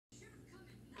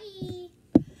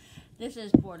This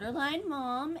is Borderline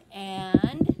Mom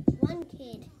and one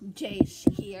kid. Jace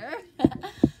here.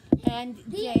 And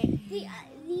the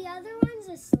other one's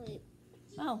asleep.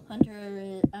 Oh, I'm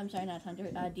sorry, not Hunter.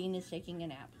 Dean is taking a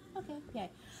nap. Okay, yay.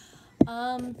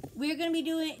 We're going to be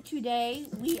doing, today,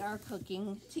 we are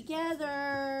cooking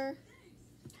together.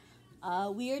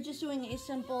 We are just doing a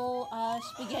simple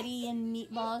spaghetti and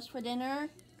meatballs for dinner.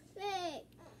 Wait,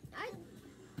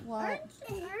 What? aren't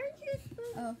you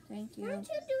Oh, thank you. Aren't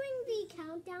you doing the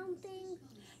countdown thing?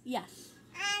 Yes.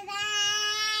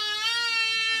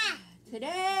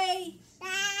 Today.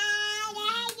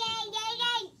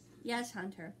 Yes,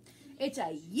 Hunter. It's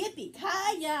a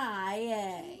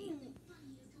yippee-ki-yay.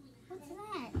 What's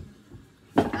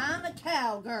that? I'm a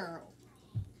cowgirl.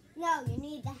 No, you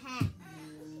need the hat.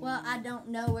 Well, I don't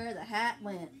know where the hat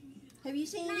went. Have you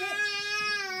seen it?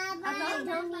 I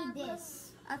don't need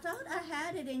this. I thought I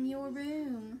had it in your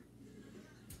room,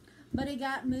 but it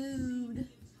got moved.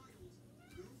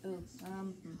 Oh,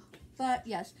 but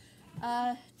yes,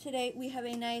 today we have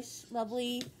a nice,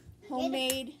 lovely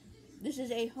homemade. This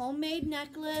is a homemade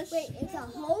necklace. Wait, it's a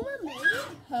homemade?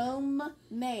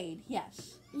 Homemade,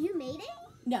 yes. You made it?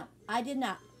 No, I did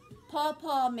not.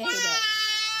 Pawpaw made it.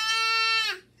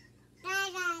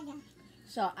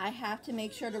 So I have to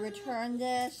make sure to return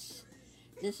this.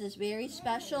 This is very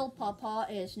special. Pawpaw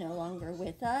is no longer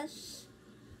with us.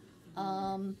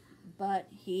 But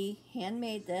he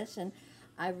handmade this, and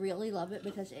I really love it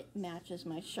because it matches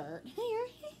my shirt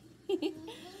here.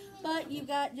 But you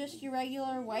got just your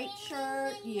regular white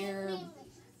shirt, your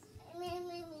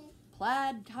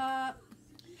plaid top.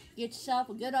 Get yourself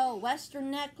a good old Western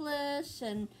necklace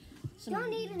and some Don't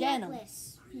need a denim.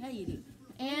 necklace. Yeah, you do.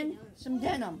 And some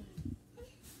denim.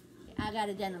 I got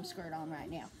a denim skirt on right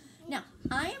now. Now,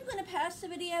 I am going to pass the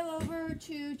video over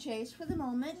to Chase for the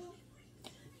moment.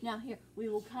 Now, here, we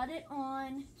will cut it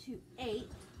on to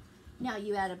 8. Now,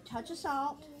 you add a touch of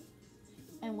salt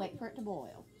and wait for it to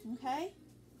boil, okay?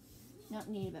 No,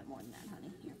 need a bit more than that,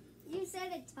 honey. Here. You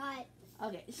said a tot.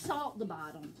 Okay, salt the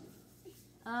bottom.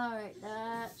 All right,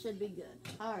 that should be good.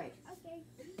 All right. Okay.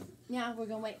 Now, we're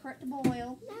going to wait for it to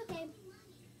boil. Okay.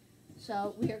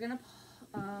 So, we are going to,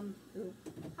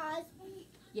 Pause.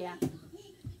 yeah.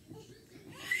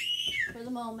 For the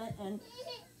moment, and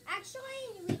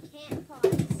Actually, we can't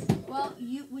pause. well,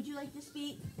 would you like to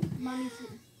speak? Mommy's,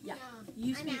 yeah. No,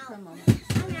 You I'm speak out. for a moment.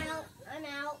 I'm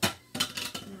out.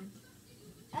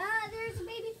 There's a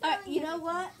baby All right, phone. you know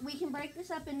what? We can break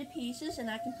this up into pieces, and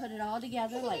I can put it all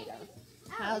together later.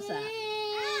 How's that?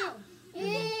 Ow.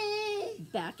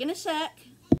 Back in a sec.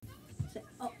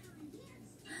 Oh,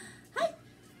 hi.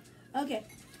 Okay.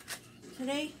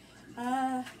 Today,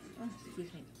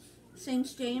 excuse me.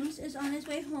 St. James is on his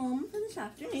way home for this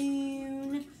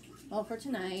afternoon. Well, for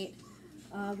tonight.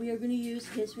 We are going to use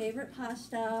his favorite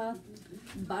pasta,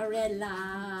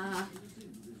 barella.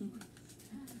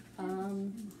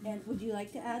 And would you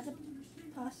like to add the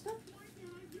pasta?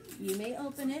 You may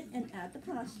open it and add the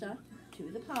pasta to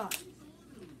the pot.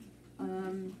 Now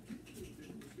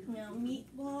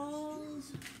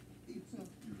meatballs.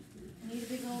 Need a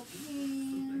big old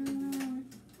pan.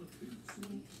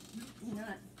 You're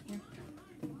not. Here.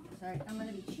 Sorry, I'm going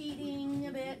to be cheating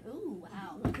a bit. Ooh,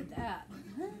 wow, look at that.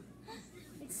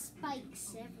 It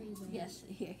spikes everywhere. Yes,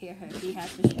 here, he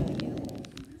has to show you.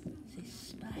 See,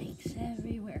 spikes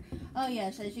everywhere. Oh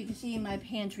yes, as you can see, my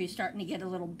pantry is starting to get a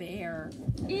little bare.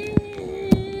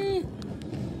 It's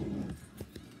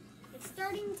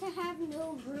starting to have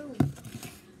no room.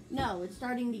 No, it's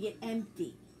starting to get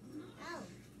empty. Oh.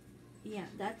 Yeah,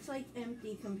 that's like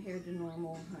empty compared to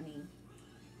normal, honey.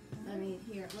 I mean,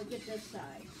 here, look at this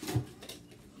side.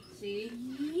 See?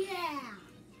 Yeah.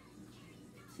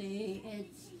 See,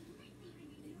 it's...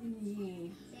 There,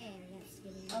 that's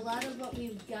getting A lot of what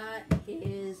we've got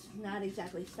is not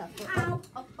exactly stuffed. Ow.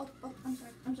 Oh, I'm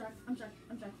sorry. Oh, It's okay.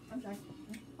 I'm sorry.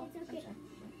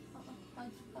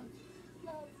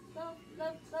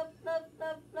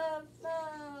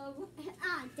 Love.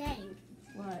 Ah, dang.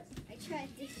 What? I tried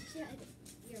to shut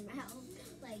your mouth.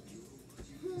 Like,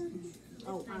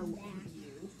 Oh, I I'm love back.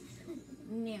 you.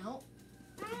 Now.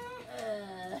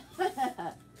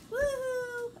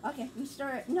 Woohoo! Okay, we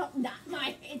start. No, not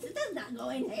my. It does not go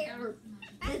in here.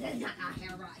 This is not a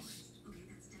hair brush.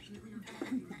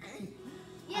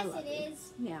 Yes, love it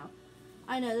is. Now,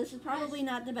 I know this is probably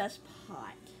not the best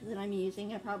pot that I'm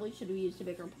using. I probably should have used a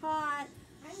bigger pot.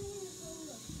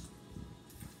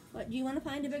 What, do you want to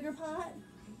find a bigger pot?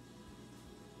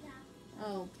 Yeah.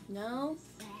 Oh, no?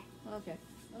 Okay.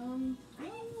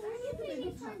 I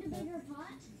didn't find a bigger pot.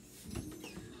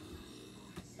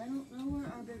 I don't know where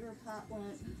our bigger pot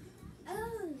went.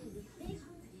 Oh, the big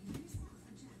one.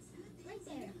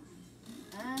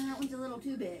 that one's a little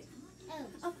too big. Oh.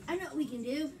 Oh, I know what we can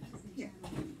do. Here.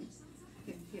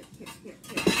 Here.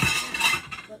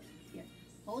 Look, here.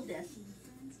 Hold this.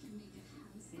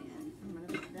 And I'm going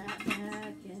to put that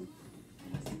back and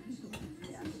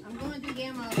yeah, I'm going to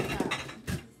gamma all the time.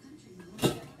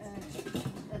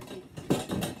 Let's see.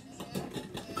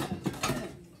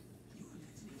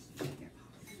 Here.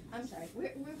 I'm sorry.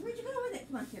 Where'd you go with it?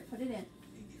 Come on, here, put it in.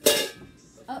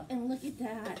 Oh, and look at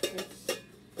that.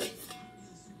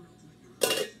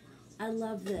 I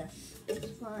love this. It's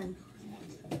fun.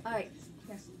 All right.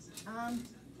 Here.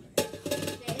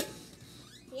 Dave,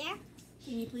 Yeah?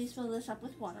 can you please fill this up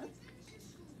with water?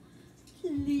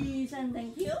 Please and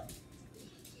thank you.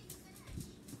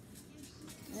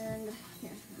 And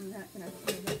here, I'm not gonna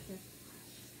put it up here.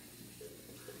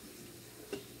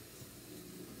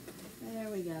 There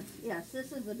we go. Yes,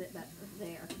 this is a bit better.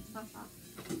 There.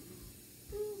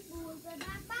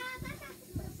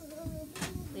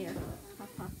 There.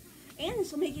 And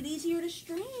this will make it easier to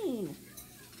strain.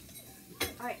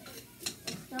 Alright.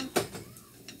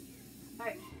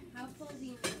 Alright. How full do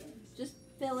you Just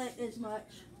fill it as much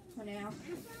for now.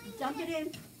 Dump it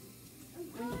in. I'm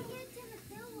filling it to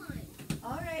the fill line.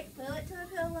 Alright, fill it to the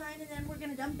fill line and then we're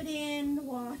going to dump it in the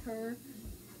water.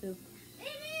 Ooh.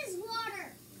 It is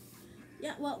water.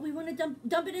 Yeah, well, we want to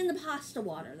dump it in the pasta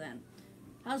water then.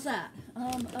 How's that?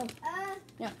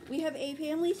 Yeah, we have a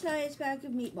family-sized bag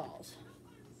of meatballs.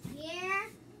 Yeah.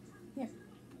 Here,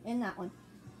 in that one.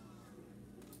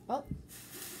 Oh.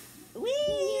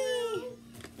 Whee!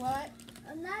 What?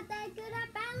 I'm not that good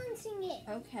at balancing it.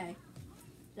 Okay.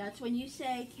 That's when you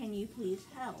say, can you please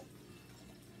help?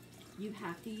 You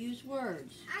have to use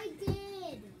words. I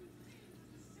did.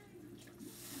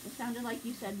 It sounded like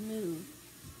you said move.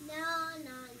 No.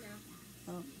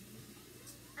 Oh.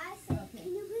 I said, Okay.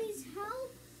 can you please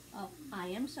help? Oh, I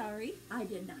am sorry. I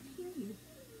did not hear you.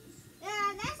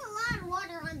 That's a lot of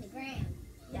water on the ground.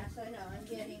 Yes, I know. I'm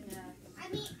getting, Not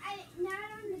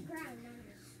on the ground, on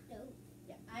the stove.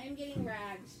 yeah, I am getting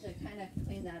rags to kind of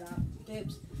clean that up.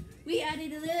 Oops. We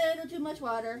added a little too much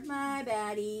water. My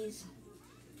baddies.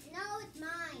 No, it's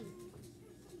mine.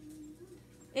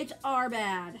 It's our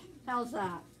bad. How's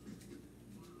that?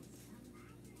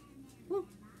 Woo!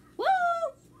 Woo!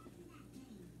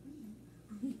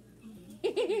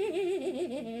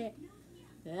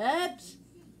 Oops.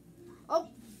 Oh.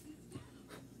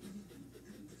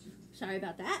 Sorry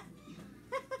about that.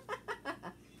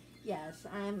 Yes,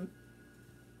 I'm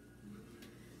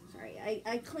sorry.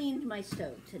 I cleaned my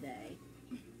stove today.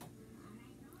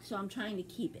 So I'm trying to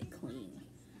keep it clean.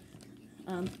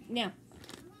 Now,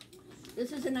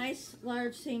 this is a nice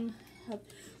large thing.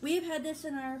 We have had this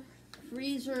in our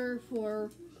freezer for,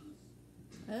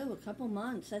 a couple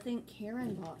months. I think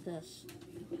Karen bought this.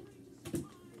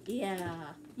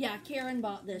 Yeah, Karen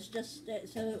bought this just,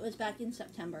 so it was back in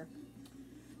September.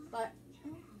 But,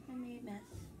 oh, I made a mess.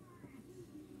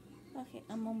 Okay,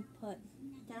 I'm going to put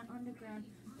that on the ground.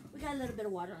 We got a little bit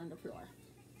of water on the floor.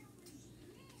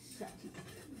 So,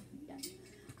 yeah.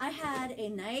 I had a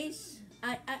nice,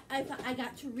 I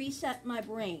got to reset my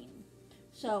brain.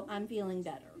 So I'm feeling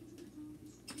better.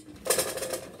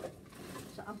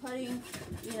 So I'm putting,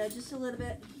 just a little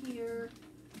bit here.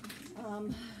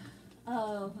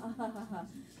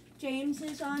 James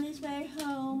is on his way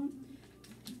home.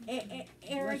 Eric.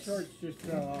 My shorts just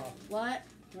fell off. What?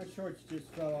 My shorts just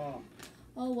fell off.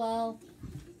 Oh, well.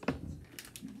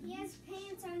 He has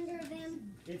pants under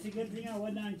them. It's a good thing I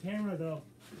wasn't on camera, though.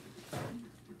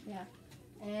 Yeah.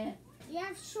 You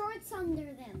have shorts under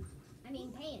them. I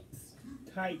mean pants.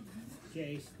 Tights,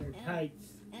 Jace. They're Oh. tights.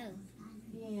 Oh.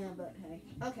 Yeah, but hey.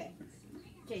 Okay.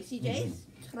 JC,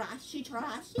 trashy,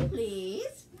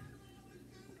 please.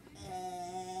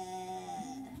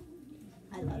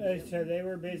 I love you. So they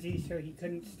were busy, so he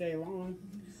couldn't stay long.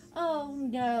 Oh,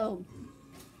 no.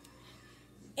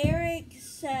 Eric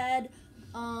said,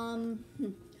 no,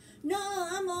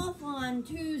 I'm off on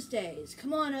Tuesdays.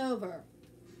 Come on over.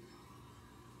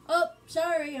 Oh,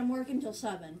 sorry, I'm working till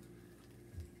 7.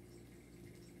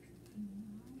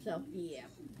 So, yeah.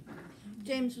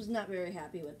 James was not very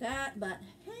happy with that, but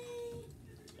hey.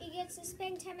 He gets to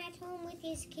spend time at home with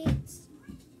his kids.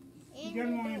 He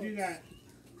doesn't want to do that.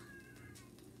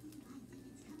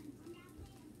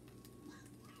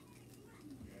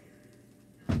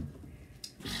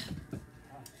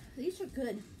 These are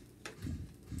good.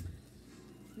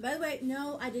 By the way,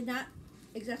 no, I did not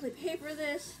exactly pay for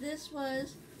this. This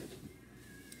was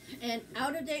an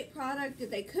out-of-date product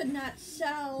that they could not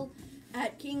sell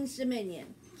at King's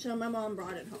Dominion. So my mom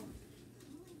brought it home.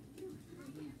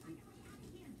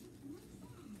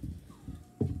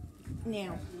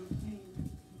 Now,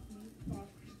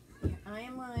 I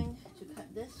am going to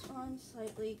cut this on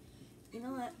slightly. You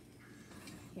know what?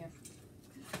 Here.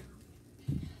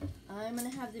 I'm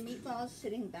going to have the meatballs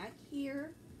sitting back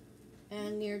here.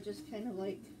 And they're just kind of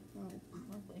like, oh,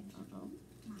 lovely. Uh-oh.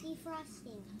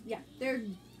 Defrosting. Yeah, they're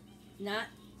not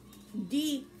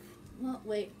well,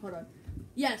 wait, hold on.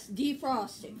 Yes,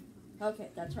 defrosting. Okay,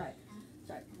 that's right.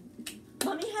 Sorry.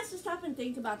 Mommy has to stop and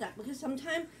think about that because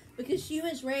she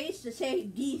was raised to say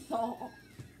de-thaw.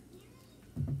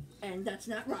 And that's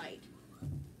not right.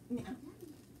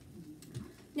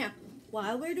 Now,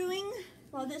 while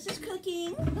this is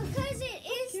cooking. Because it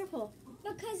is. Careful.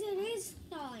 Because it is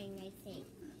thawing, I think.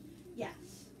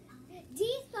 Yes.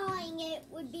 De-thawing it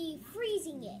would be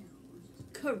freezing it.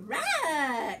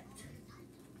 Correct.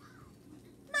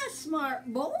 My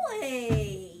smart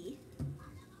boy.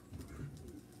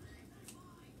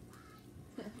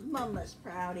 Mama's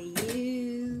proud of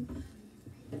you.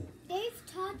 They've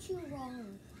taught you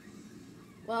wrong.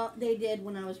 Well, they did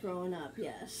when I was growing up,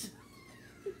 yes.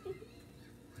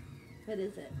 What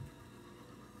is it?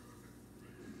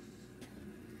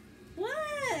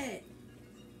 What?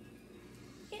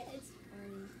 It's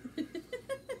funny.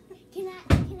 Can I?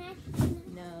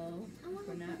 No, I want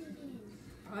we're to not. put it in.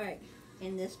 All right,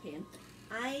 in this pan.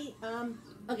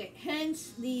 Okay,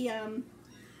 hence the,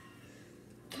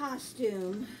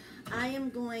 costume. I am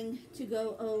going to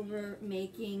go over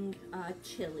making,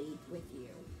 chili with you.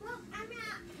 Well, I'm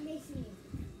not missing you.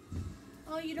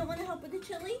 Oh, you don't want to help with the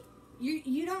chili?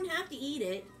 You don't have to eat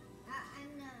it.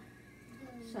 I'm not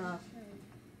doing So, chili.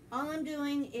 all I'm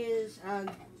doing is,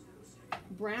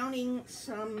 browning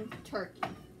some turkey.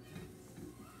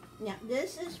 Now,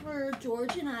 this is for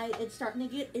George and I. It's starting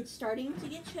to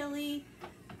get chilly,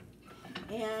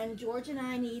 and George and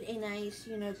I need a nice,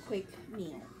 quick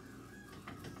meal.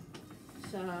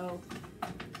 So,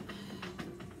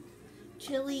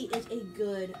 chili is a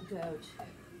good go-to.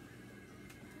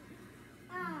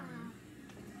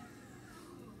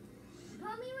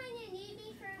 Call me when you need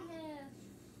me for the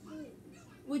food.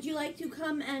 Would you like to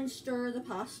come and stir the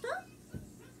pasta?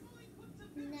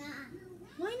 Nah.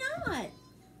 Why not?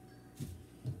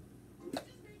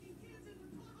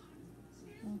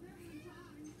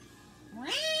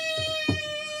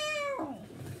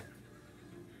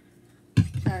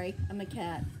 Sorry, I'm a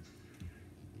cat.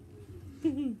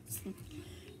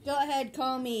 Go ahead,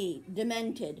 call me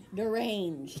demented,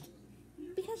 deranged.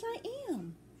 Because I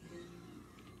am.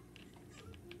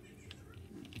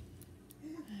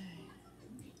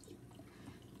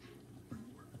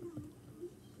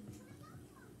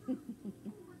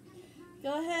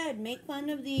 Go ahead, make fun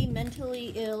of the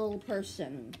mentally ill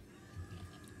person.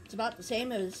 It's about the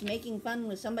same as making fun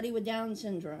with somebody with Down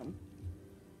syndrome.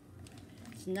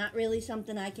 It's not really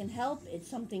something I can help. It's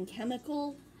something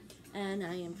chemical, and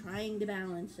I am trying to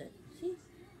balance it. See,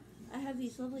 I have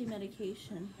these lovely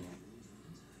medication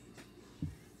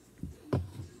here.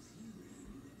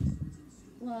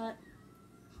 What?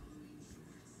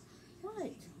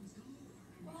 What?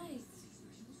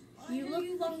 You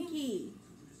look funky.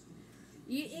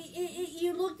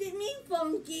 You looked at me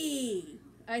funky,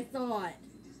 I thought.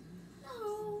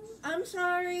 No. I'm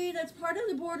sorry, that's part of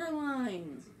the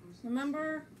borderline.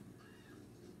 Remember?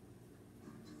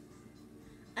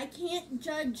 I can't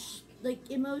judge,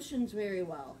 emotions very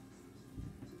well.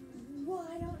 Well,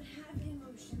 I don't have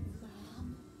emotions,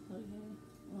 Mom. Okay.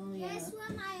 Oh, yeah. Guess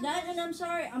what my And I'm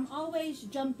sorry, I'm always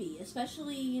jumpy,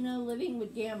 especially, living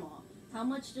with Grandma. How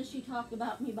much does she talk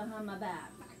about me behind my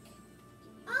back?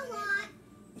 A lot.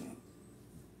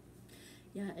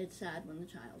 Yeah, it's sad when the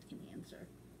child can answer.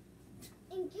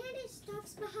 And Candace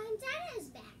talks behind Dada's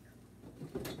back.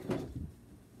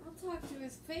 I'll talk to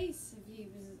his face if he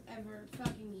was ever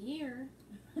fucking here.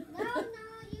 No,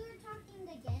 you were talking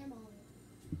to Gamma.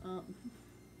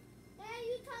 Yeah,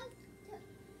 you talked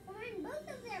behind both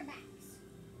of their backs.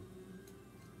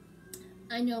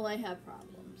 I know I have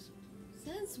problems.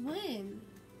 Since when?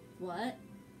 What?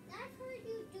 I've heard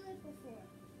you do it before.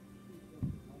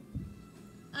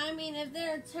 I mean, if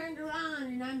they're turned around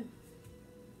and I'm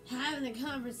having a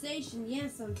conversation,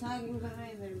 yes, I'm talking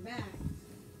behind their back.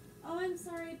 Oh, I'm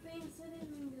sorry, Banks. I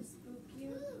didn't mean to spook you.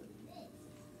 Ooh, this.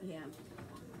 Yeah.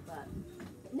 But,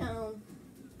 no.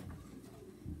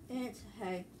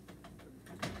 Hey.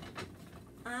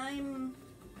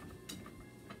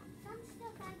 Some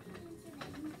stuff I can answer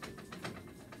that you can.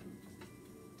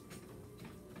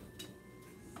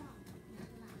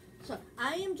 So,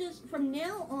 I am just, from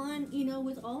now on,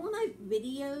 with all of my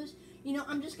videos,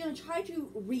 I'm just going to try to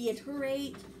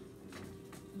reiterate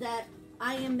that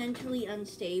I am mentally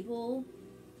unstable.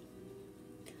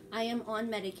 I am on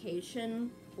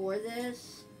medication for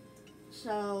this.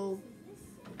 So,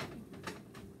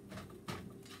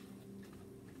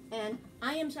 And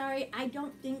I am sorry, I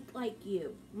don't think like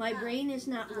you. My brain is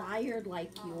not wired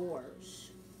like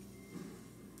yours.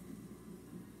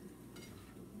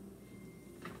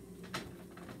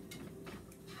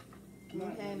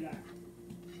 Okay.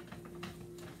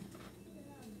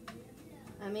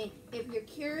 I mean, if you're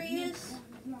curious,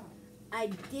 I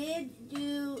did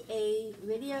do a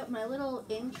video, my little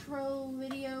intro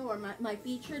video, or my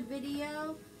featured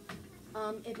video.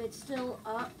 If it's still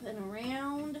up and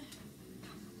around.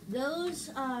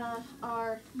 Those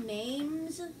are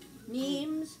memes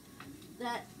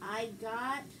that I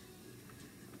got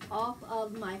off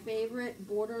of my favorite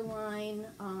borderline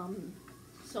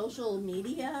social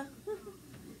media.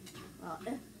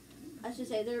 I should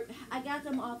say I got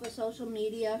them off of social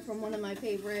media from one of my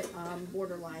favorite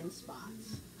borderline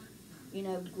spots, you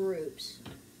know, groups.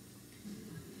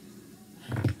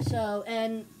 So,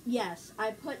 and yes,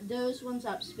 I put those ones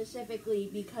up specifically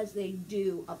because they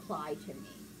do apply to me.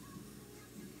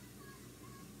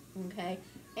 Okay?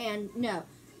 And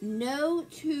no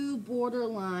two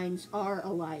borderlines are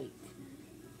alike.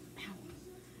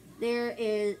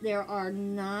 There are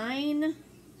 9,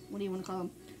 what do you want to call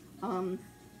them?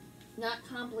 Not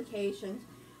complications.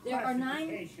 There are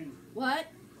 9, what?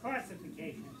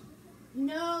 Classifications.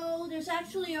 No, there's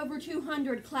actually over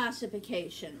 200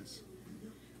 classifications.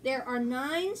 There are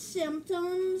 9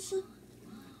 symptoms.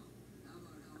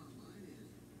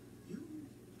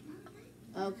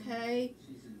 Okay.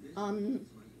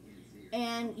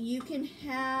 And you can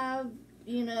have,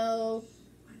 you know,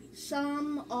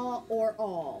 some, all, or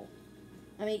all.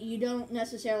 I mean, you don't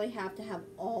necessarily have to have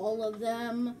all of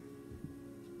them.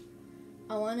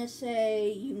 I want to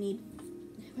say you need,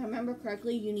 if I remember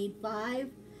correctly, you need 5.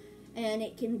 And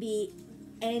it can be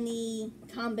any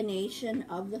combination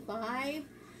of the 5.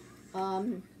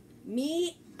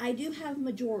 Me, I do have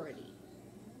majority.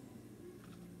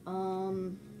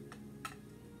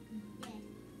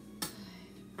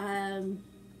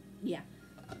 Yeah.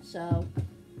 So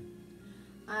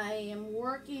I am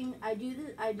working.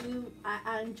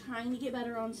 I'm trying to get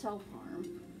better on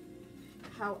self-harm.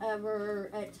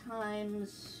 However, at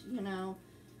times, you know,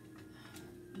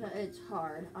 it's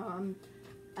hard.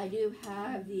 I do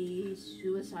have the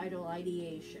suicidal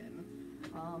ideation.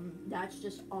 That's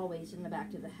just always in the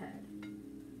back of the head.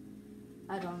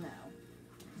 I don't know.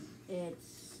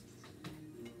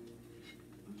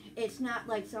 It's not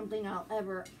like something I'll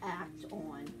ever act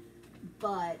on,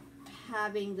 but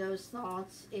having those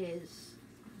thoughts is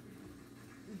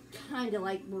kind of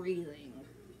like breathing,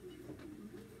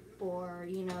 or,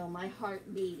 you know, my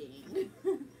heart beating.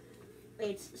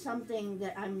 It's something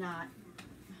that I'm not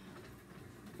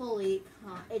fully,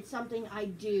 it's something I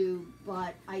do,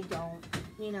 but I don't,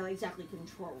 you know, exactly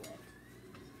control it.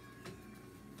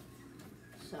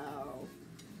 So,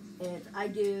 I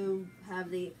do have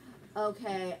the,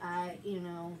 okay,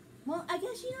 well, I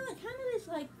guess, you know, it kind of is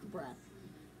like breath.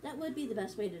 That would be the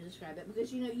best way to describe it,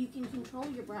 because, you know, you can control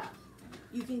your breath.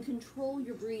 You can control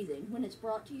your breathing when it's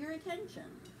brought to your attention.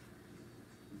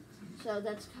 So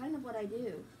that's kind of what I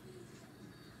do.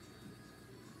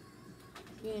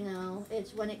 You know,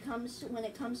 it's when it comes to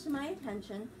my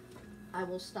attention, I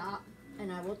will stop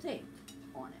and I will think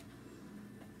on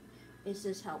it. Is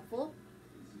this helpful?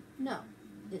 No.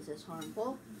 Is this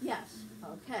harmful? Yes.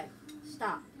 Okay.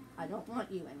 Stop. I don't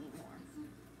want you anymore.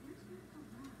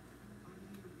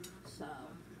 So,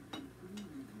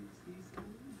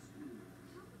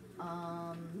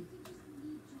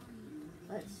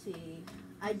 let's see.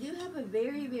 I do have a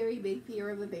very, very big fear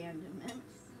of abandonment.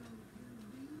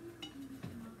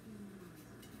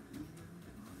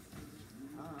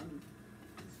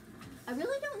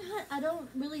 I don't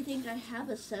really think I have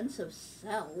a sense of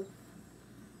self.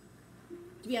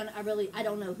 To be honest, I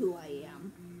don't know who I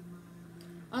am.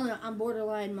 I don't know, I'm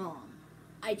borderline mom.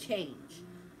 I change.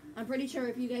 I'm pretty sure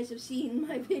if you guys have seen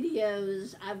my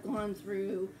videos, I've gone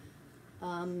through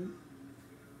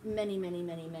many, many,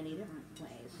 many, many different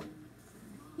ways.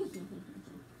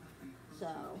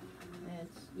 So,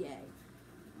 it's yay.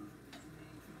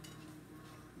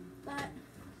 But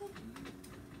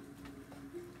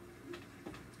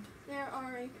there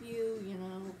are a few, you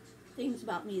know, things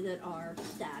about me that are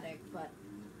static, but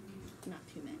not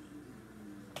too many.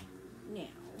 Now,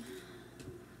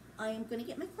 I am going to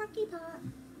get my Crocky Pot.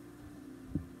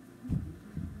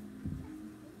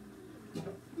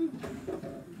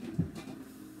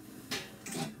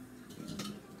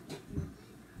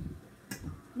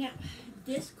 Now,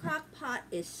 this Crock Pot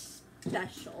is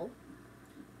special.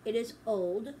 It is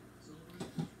old,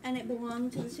 and it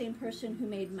belonged to the same person who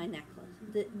made my necklace,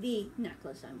 the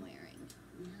necklace I'm wearing.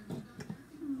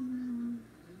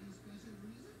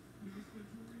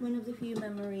 one of the few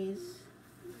memories,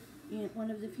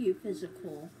 one of the few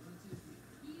physical,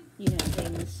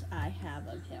 things I have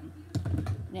of him.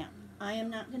 Now, I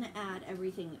am not going to add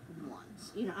everything at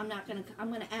once. I'm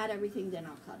going to add everything, then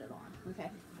I'll cut it on. Okay?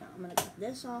 Now, I'm going to cut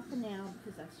this off for now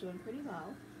because that's doing pretty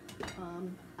well.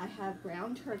 I have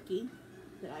ground turkey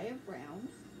that I have browned,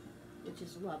 which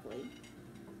is lovely.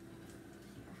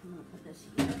 I'm going to put this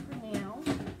here for now.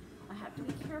 I have to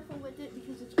be careful with it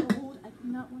because it's old. I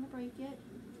do not want to break it.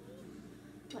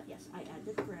 But yes, I add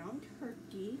the ground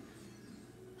turkey.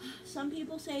 Some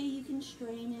people say you can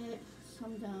strain it,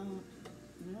 some don't.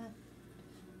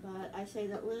 But I say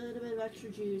that little bit of extra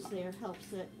juice there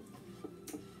helps it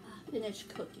finish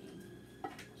cooking.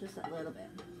 Just that little bit.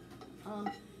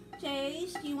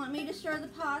 Chase, do you want me to stir the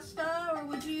pasta or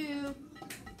would you?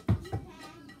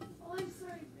 Oh, I'm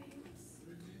sorry, Banks.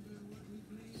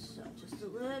 So just a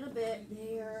little bit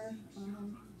there.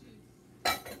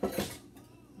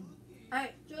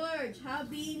 Alright, George, how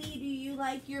beany do you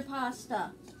like your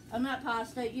pasta? Not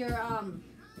pasta, your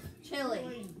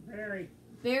chili. Very.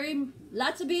 Very,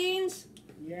 lots of beans?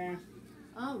 Yeah.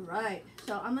 Alright,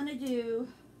 so I'm gonna do,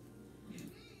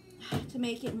 to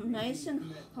make it nice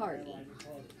and hearty.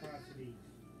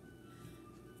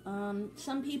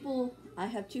 Some people, I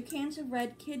have 2 cans of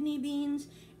red kidney beans,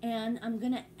 and I'm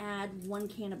gonna add 1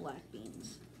 can of black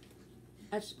beans.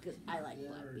 That's just because I like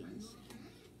black beans.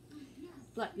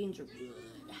 Black beans are good.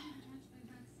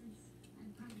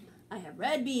 I have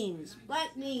red beans,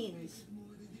 black beans.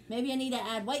 Maybe I need to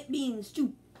add white beans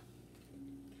too.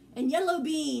 And yellow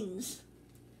beans.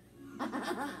 You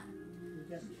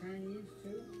got Chinese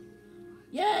too?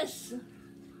 Yes.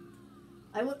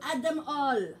 I will add them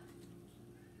all.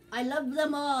 I love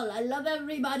them all. I love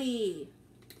everybody.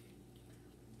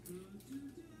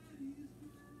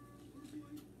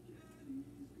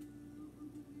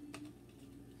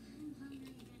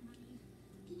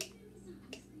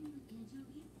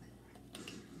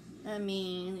 I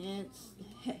mean,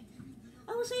 hey,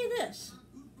 I will say this.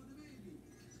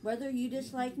 Whether you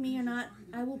dislike me or not,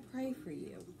 I will pray for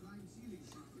you.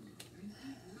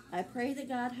 I pray that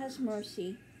God has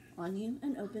mercy on you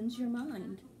and opens your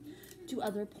mind to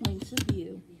other points of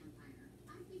view.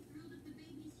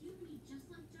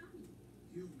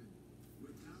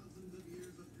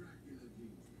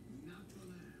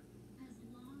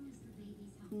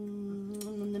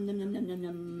 Nom, nom, nom, nom, nom,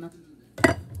 nom, nom.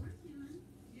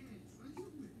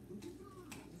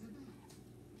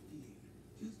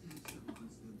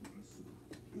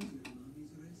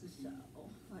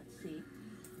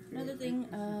 Another thing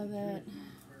that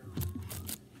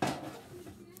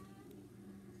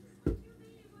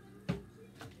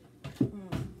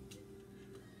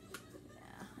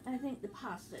I think the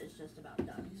pasta is just about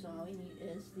done. So all we need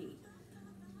is the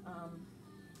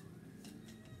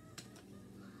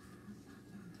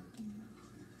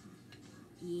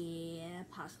yeah,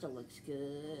 pasta looks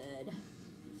good.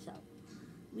 So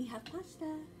we have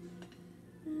pasta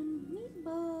and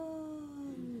meatballs.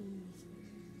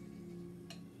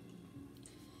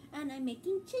 And I'm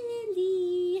making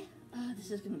chili. Oh, this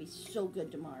is going to be so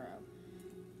good tomorrow.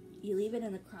 You leave it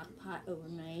in the crock pot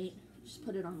overnight. Just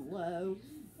put it on low.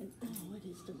 And oh, it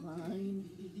is divine.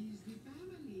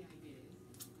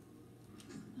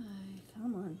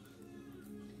 Come on.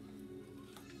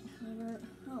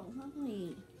 Oh,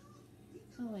 wait.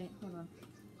 Oh, wait, hold on.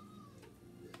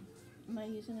 Am I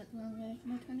using it the wrong way?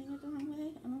 Am I turning it the wrong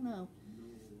way? I don't know.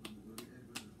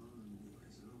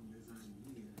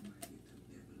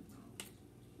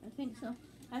 I think so.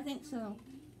 I think so.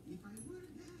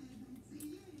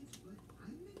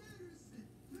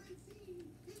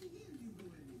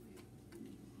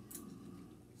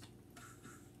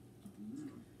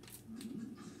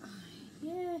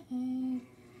 Yay.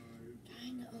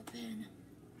 Trying to open.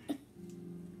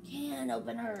 Can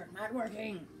open her. Not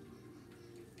working.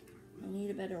 I need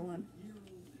a better one.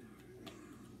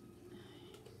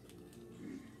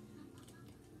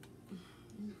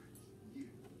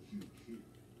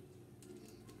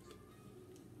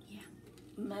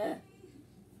 Meh.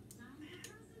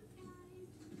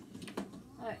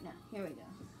 Alright, now, here we go.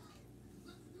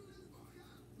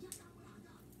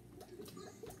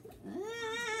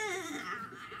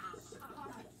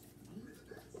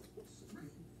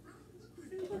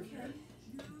 Okay.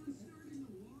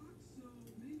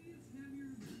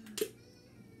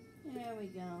 There we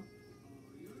go.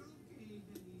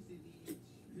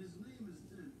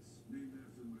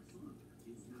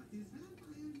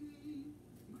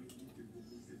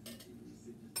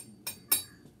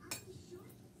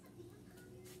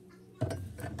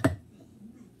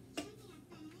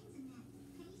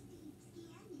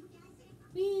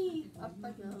 Up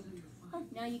I go. Oh,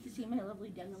 now now you can see my lovely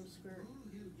denim skirt.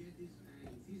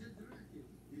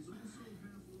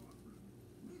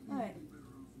 Alright.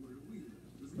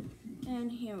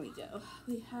 And here we go.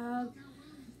 We have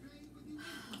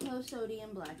low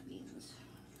sodium black beans.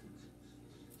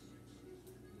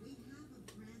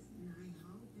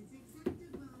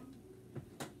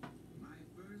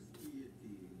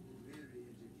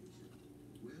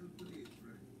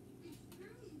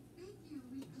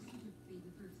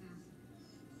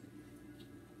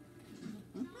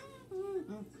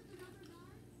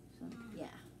 So, yeah.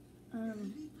 I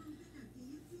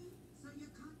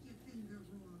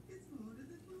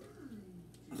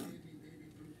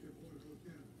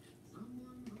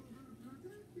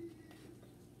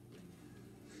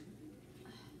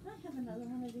have another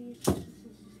one of these. This is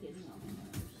just getting on my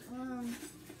nerves.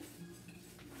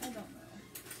 I don't know.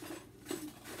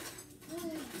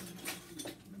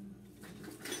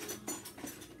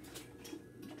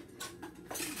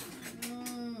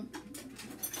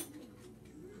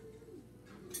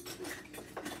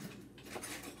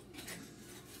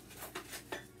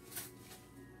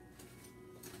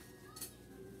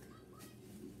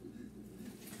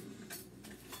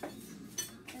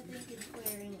 I think it's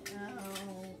wearing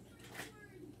out.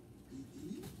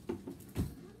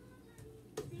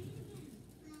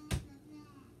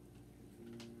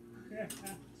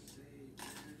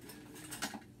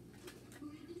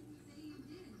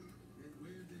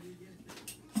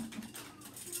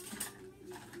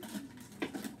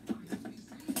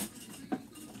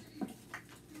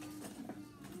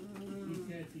 He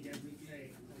says he doesn't say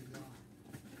a lot.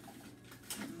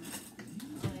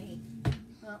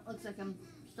 Well, looks like I'm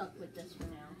stuck with this for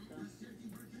now, so.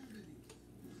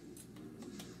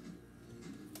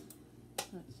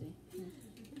 Let's see.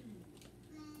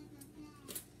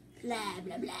 Blah,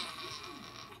 blah, blah.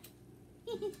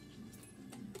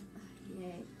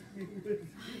 Yay.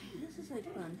 This is like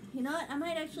fun. You know what? I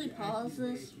might actually pause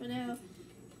this for now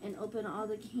and open all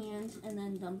the cans and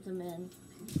then dump them in.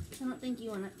 I don't think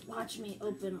you want to watch me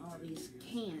open all these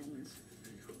cans,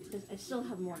 because I still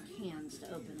have more cans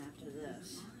to open after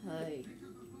this. Hey.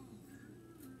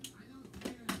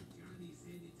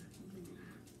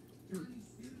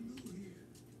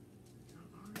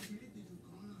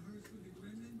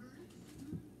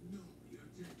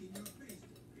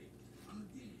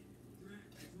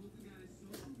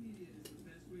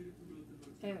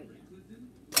 There we go.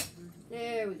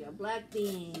 There we go. Black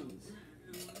beans.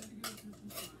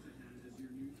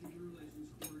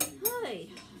 Hi.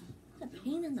 It's a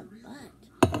pain in the butt.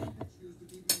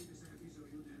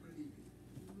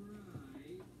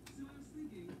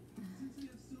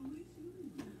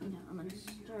 Now I'm going to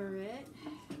stir it.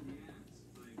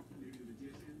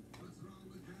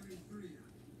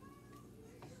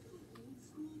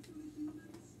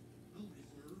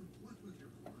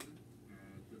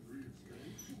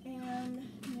 And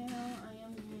now I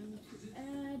am going to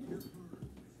add,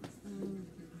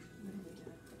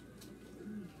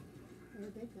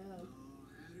 where'd they go?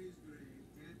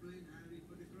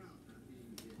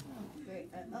 Oh, great.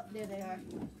 Oh, there they are.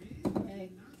 Okay.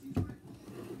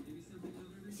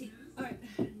 See, alright.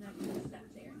 Now put that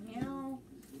there. Now,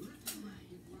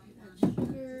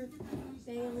 sugar,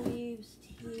 bay leaves,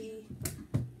 tea.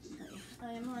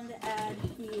 I am going to add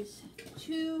these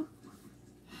 2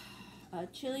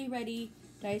 chili ready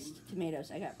diced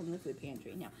tomatoes I got from the food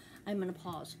pantry. Now, I'm going to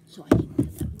pause so I can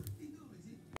open them.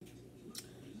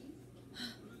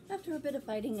 After a bit of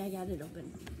fighting, I got it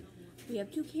open. We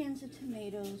have 2 cans of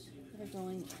tomatoes that are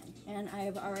going in. And I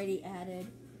have already added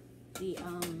the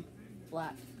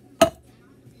black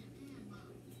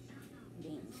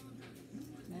beans.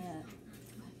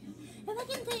 If I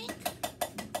can think.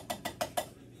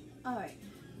 Alright.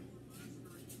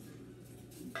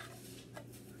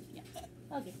 Yeah.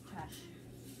 Okay, trash.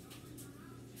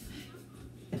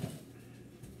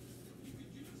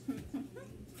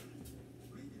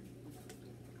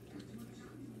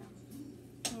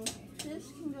 Okay, this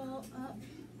can go up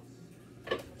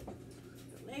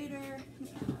later.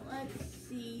 Now, let's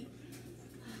see.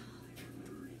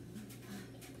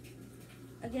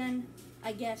 Again,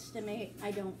 I guesstimate,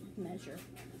 I don't measure.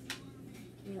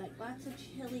 We like lots of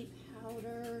chili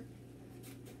powder.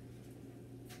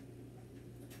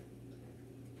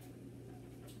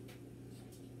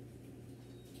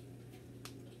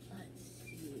 Let's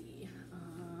see.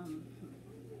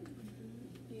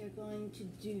 We are going to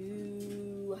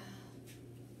do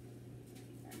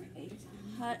a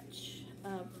touch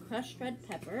of crushed red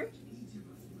pepper.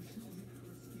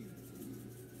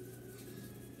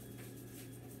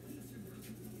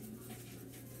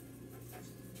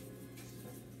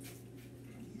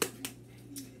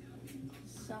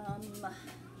 Some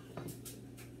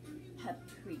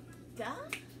paprika.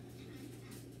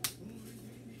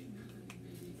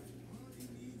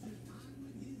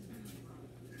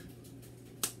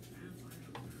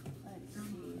 Let's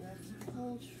see, that's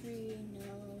poultry,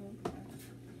 no,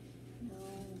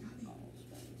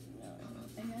 allspice, no.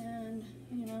 And,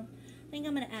 you know, I think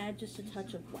I'm going to add just a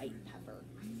touch of white pepper.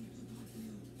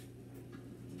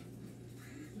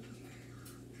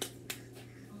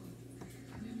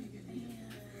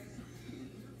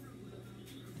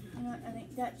 I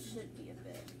think that should be a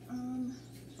bit.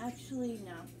 Actually,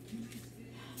 no.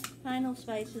 Final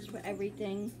spices for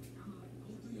everything.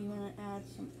 You want to add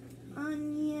some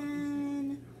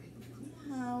onion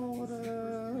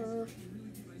powder.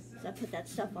 So I put that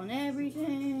stuff on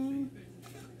everything.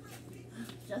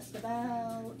 Just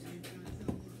about.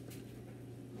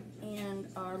 And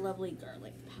our lovely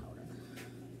garlic powder.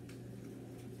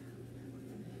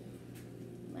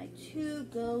 My two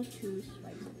go-to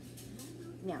spices.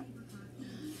 Now,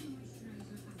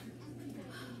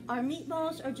 our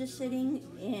meatballs are just sitting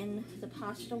in the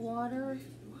pasta water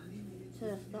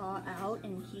to thaw out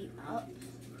and heat up.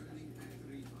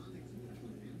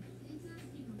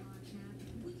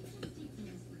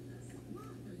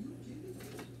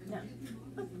 Now,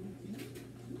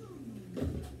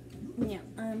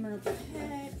 I'm going to go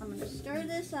ahead, I'm going to stir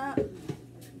this up.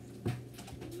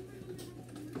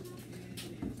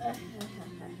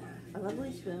 A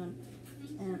lovely spoon.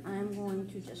 And I'm going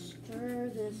to just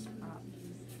stir this up.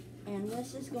 And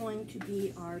this is going to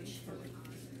be our chili.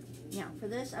 Now, for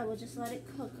this, I will just let it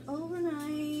cook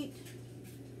overnight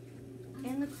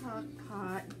in the crock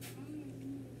pot.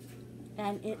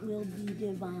 And it will be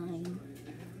divine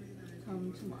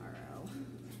come tomorrow.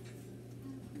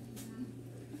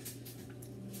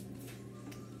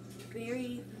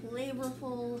 Very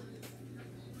flavorful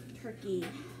turkey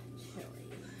chili.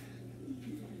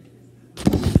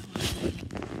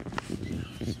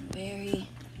 Very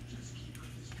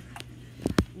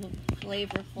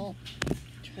flavorful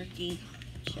turkey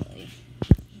chili.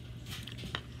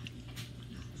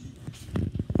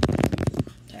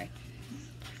 Sorry.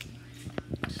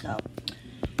 So,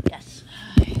 yes.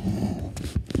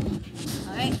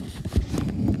 All right.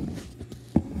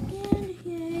 And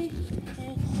yay, it's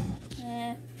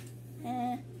yeah.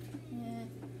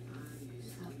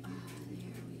 So, there we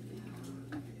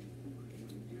go.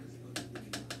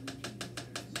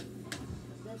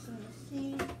 This in the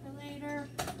seed for later.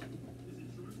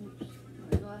 Oops. I'm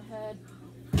gonna go ahead,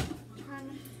 turn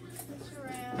this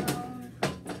around.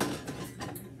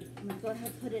 I'm gonna go ahead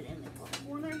and put it in the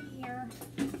corner here.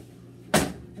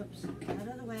 Oops, out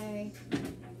of the way.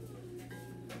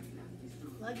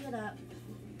 Plug it up.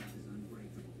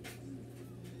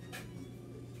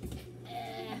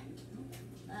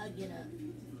 Plug it up.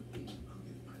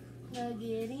 Plug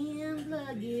it in,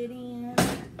 plug it in.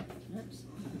 Oops.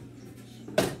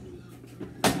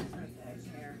 Okay,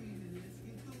 here.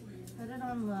 Put it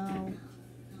on low.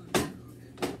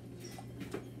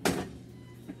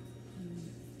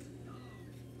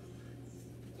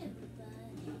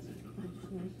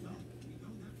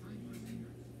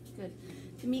 Good.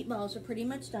 The meatballs are pretty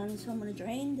much done, so I'm going to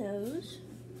drain those.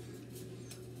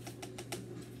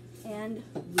 And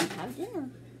we have dinner.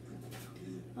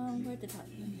 Where's the top?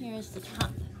 Here's the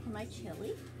top for my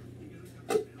chili.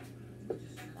 That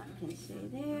can stay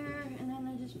there. And then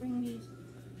I just bring these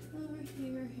over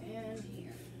here and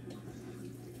here.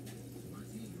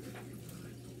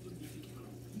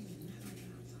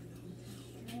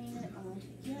 Strain it all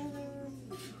together.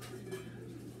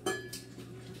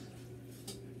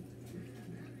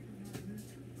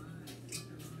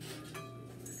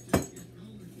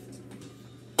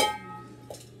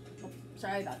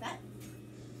 Sorry about that.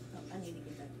 Oh, I need to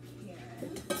get that here.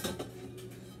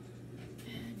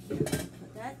 And here,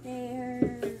 put that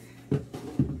there.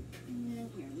 And then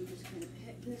here, we're just going to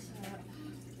pick this up.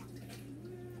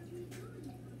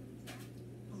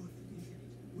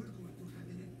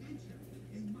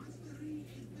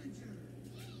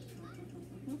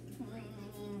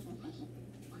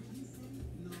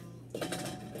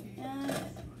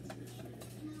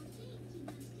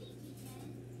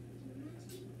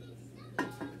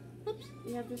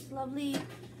 We have this lovely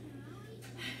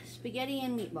spaghetti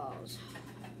and meatballs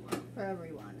for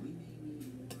everyone.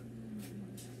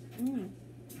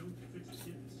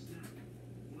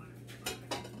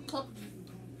 Cooked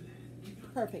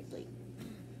perfectly.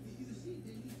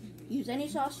 Use any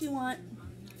sauce you want.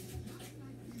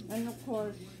 And of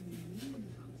course,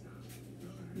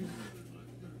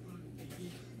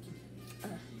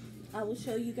 I will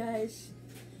show you guys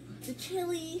the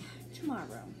chili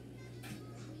tomorrow.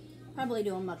 Probably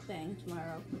do a mukbang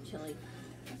tomorrow with chili.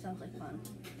 That sounds like fun.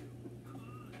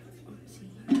 Let's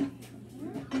see.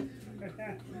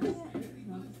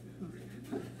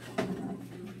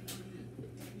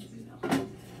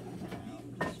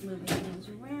 Just moving things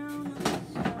around.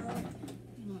 So,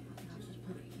 you know what, I'll just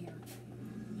put it here.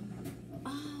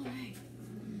 Alright.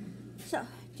 So,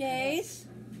 Jace,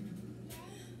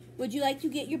 would you like to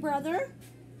get your brother?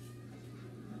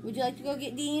 Would you like to go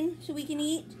get Dean so we can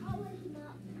eat?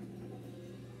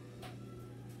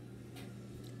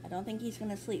 I don't think he's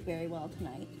going to sleep very well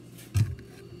tonight.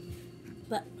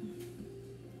 But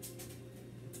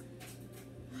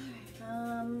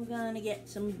I'm going to get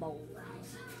some bowls.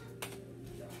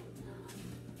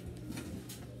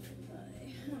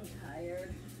 I'm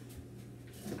tired.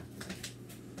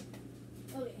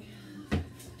 Okay.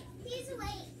 He's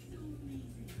awake.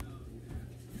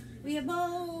 We have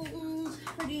bowls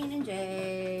for Dean and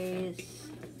Jace.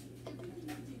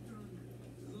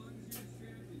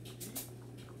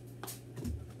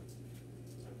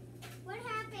 What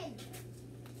happened?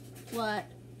 What?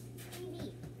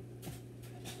 Maybe.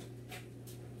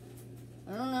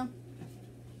 I don't know.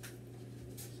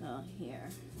 So here.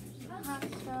 There's the hot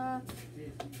stuff.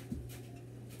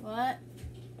 What?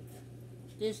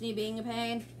 Disney being a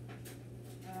pain?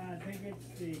 I think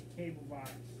it's the cable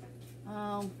box.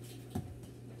 Oh.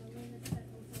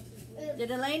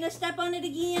 Did Elena step on it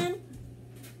again?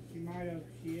 She might have.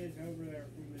 She is over there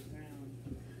from the sound.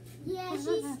 Yeah,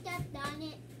 she stepped on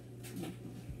it.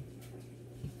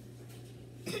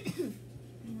 You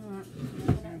know what?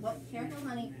 Well, careful,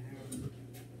 honey.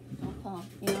 Oh, Paul.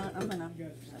 You know what? I'm gonna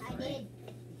I did.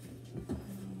 I'm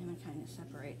gonna kind of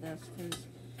separate this because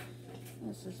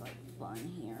this is like fun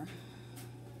here.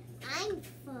 I'm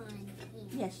fun.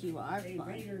 Yes, you are Hey, fun.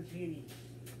 Vader Kitty.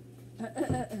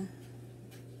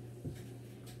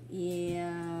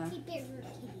 Yeah. Keep it root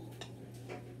kitty.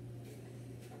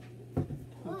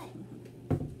 What?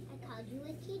 I called you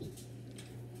a kitty.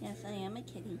 Yes, I am a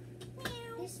kitty.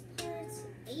 This part's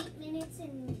 8 minutes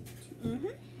and Mm-hmm.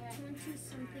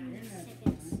 20-something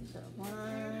seconds. So 1,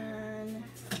 and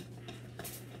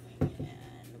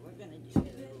we're gonna do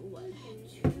what?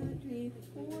 2, 3,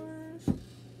 4,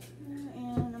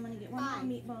 and I'm gonna get one more 5.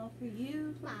 meatball for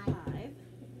you. 5. 5.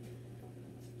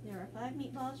 There are 5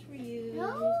 meatballs for you. No,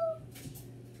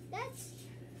 that's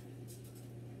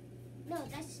no,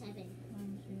 that's 7. 1,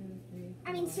 2, 3, 4,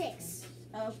 I mean 6.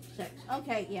 Oh, 6.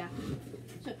 Okay, yeah.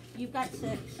 So you've got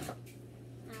 6.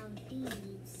 These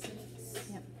 6.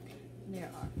 Yep. There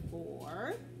are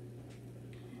 4.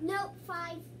 Nope,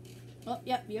 5. Oh,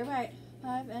 yep, you're right.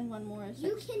 5 and 1 more is 6.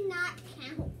 You cannot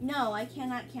count. No, I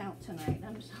cannot count tonight.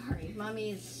 I'm sorry.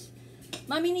 Mommy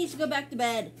needs to go back to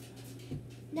bed.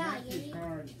 No, Math you is need.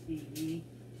 hard, T.E.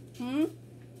 Hmm?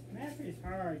 Math is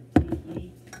hard,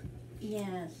 T.E.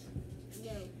 Yes.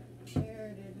 No.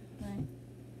 Right.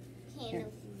 Can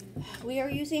We are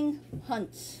using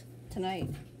Hunts tonight.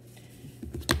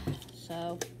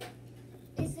 So,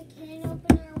 Is the can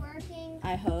opener working?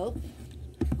 I hope.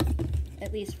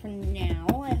 At least for now,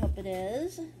 I hope it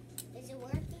is. Is it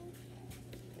working?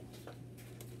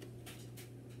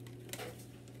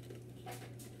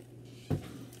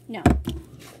 No.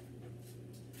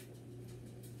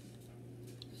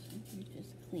 So, just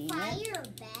clean it. Fire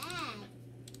bad.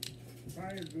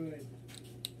 Fire good.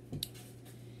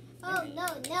 Oh no,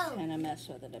 no. Kind of mess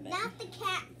with it a bit. Not the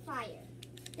cat fire.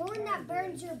 The one that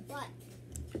burns your butt.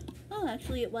 Oh,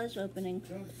 actually, it was opening.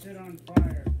 Don't sit on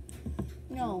fire.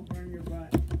 No. Burn your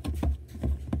butt.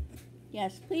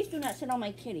 Yes, please do not sit on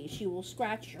my kitty. She will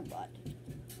scratch your butt.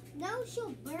 No,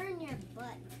 she'll burn your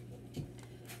butt.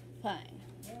 Fine.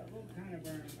 Well, what kind of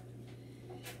burn?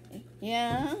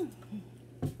 Yeah.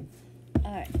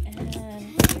 Alright,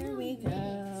 and here we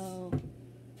go.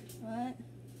 What?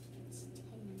 It's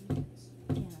 10 minutes.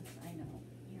 Yes, I know.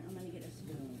 Here, I'm gonna get a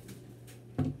spoon.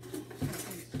 So I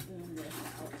can spoon this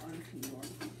out onto your.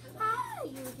 Ah,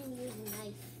 you can use a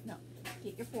knife. No,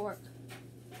 get your fork.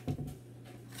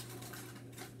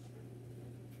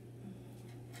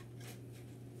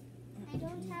 I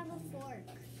don't have a fork.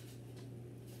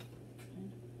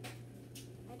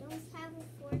 I don't have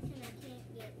a fork and I can't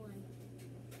get one.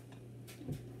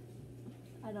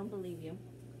 I don't believe you.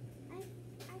 I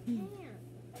can't.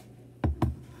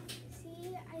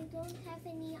 See, I don't have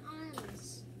any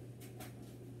arms.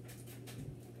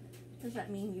 Does that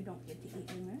mean you don't get to eat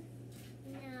dinner?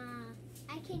 Nah,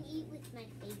 I can eat with my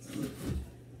face.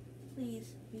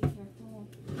 Please be careful.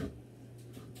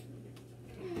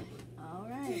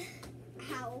 Alright.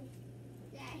 Ow.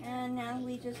 And now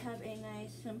we just have a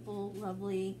nice, simple,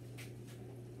 lovely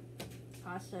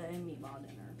pasta and meatball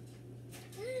dinner.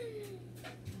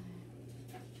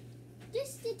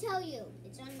 Just to tell you,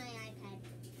 it's on my iPad.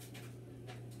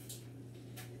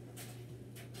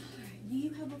 Alright, do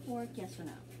you have a fork? Yes or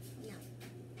no? No.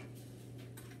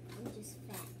 I'm just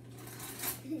fat.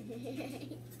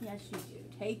 Yes, you do.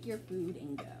 Take your food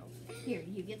and go. Here,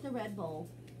 you get the red bowl.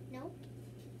 Nope.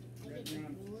 I Red get the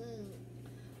rum. blue.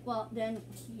 Well, then,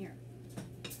 here.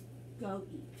 Go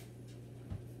eat.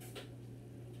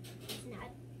 It's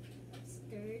not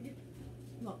stirred.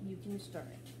 Well, you can stir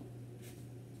it.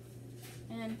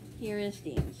 And here is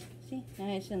Dean's. See?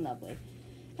 Nice and lovely.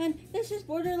 And this is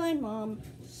Borderline Mom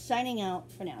signing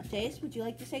out for now. Jace, would you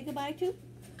like to say goodbye too?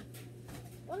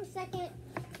 1 second.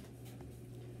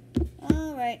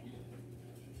 All right.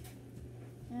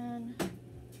 And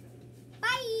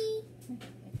Bye.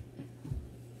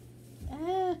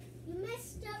 You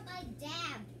messed up my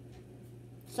dab.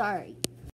 sorry.